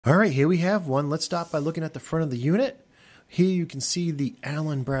All right, here we have one. Let's start by looking at the front of the unit. Here you can see the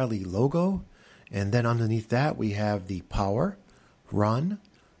Allen Bradley logo, and then underneath that we have the power, run,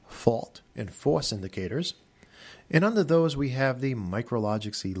 fault, and force indicators. And under those we have the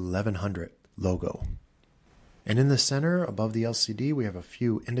MicroLogix 1100 logo. And in the center above the LCD we have a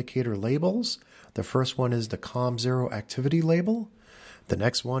few indicator labels. The first one is the COM0 activity label. The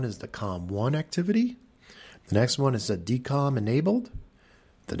next one is the COM1 activity. The next one is the DCOM enabled.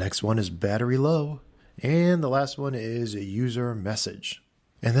 The next one is battery low, and the last one is a user message.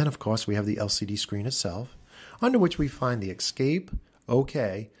 And then of course we have the LCD screen itself, under which we find the escape,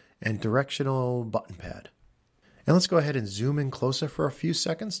 OK, and directional button pad. And let's go ahead and zoom in closer for a few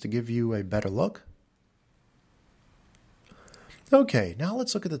seconds to give you a better look. Okay, now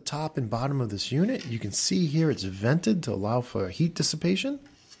let's look at the top and bottom of this unit. You can see here it's vented to allow for heat dissipation.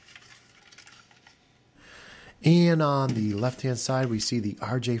 And on the left-hand side, we see the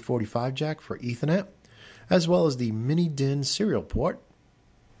RJ45 jack for Ethernet, as well as the mini DIN serial port.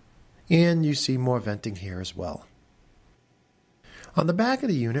 And you see more venting here as well. On the back of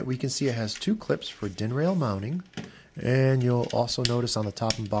the unit, we can see it has two clips for DIN rail mounting, and you'll also notice on the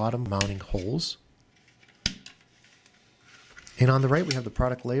top and bottom mounting holes. And on the right, we have the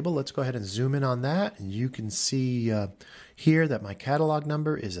product label. Let's go ahead and zoom in on that. And you can see here that my catalog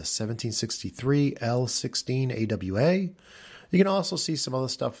number is a 1763 L16 AWA. You can also see some other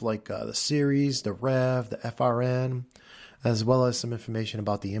stuff like the series, the rev, the FRN, as well as some information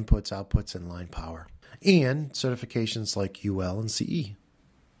about the inputs, outputs, and line power. And certifications like UL and CE.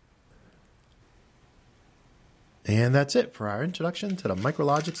 And that's it for our introduction to the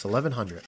MicroLogix 1100.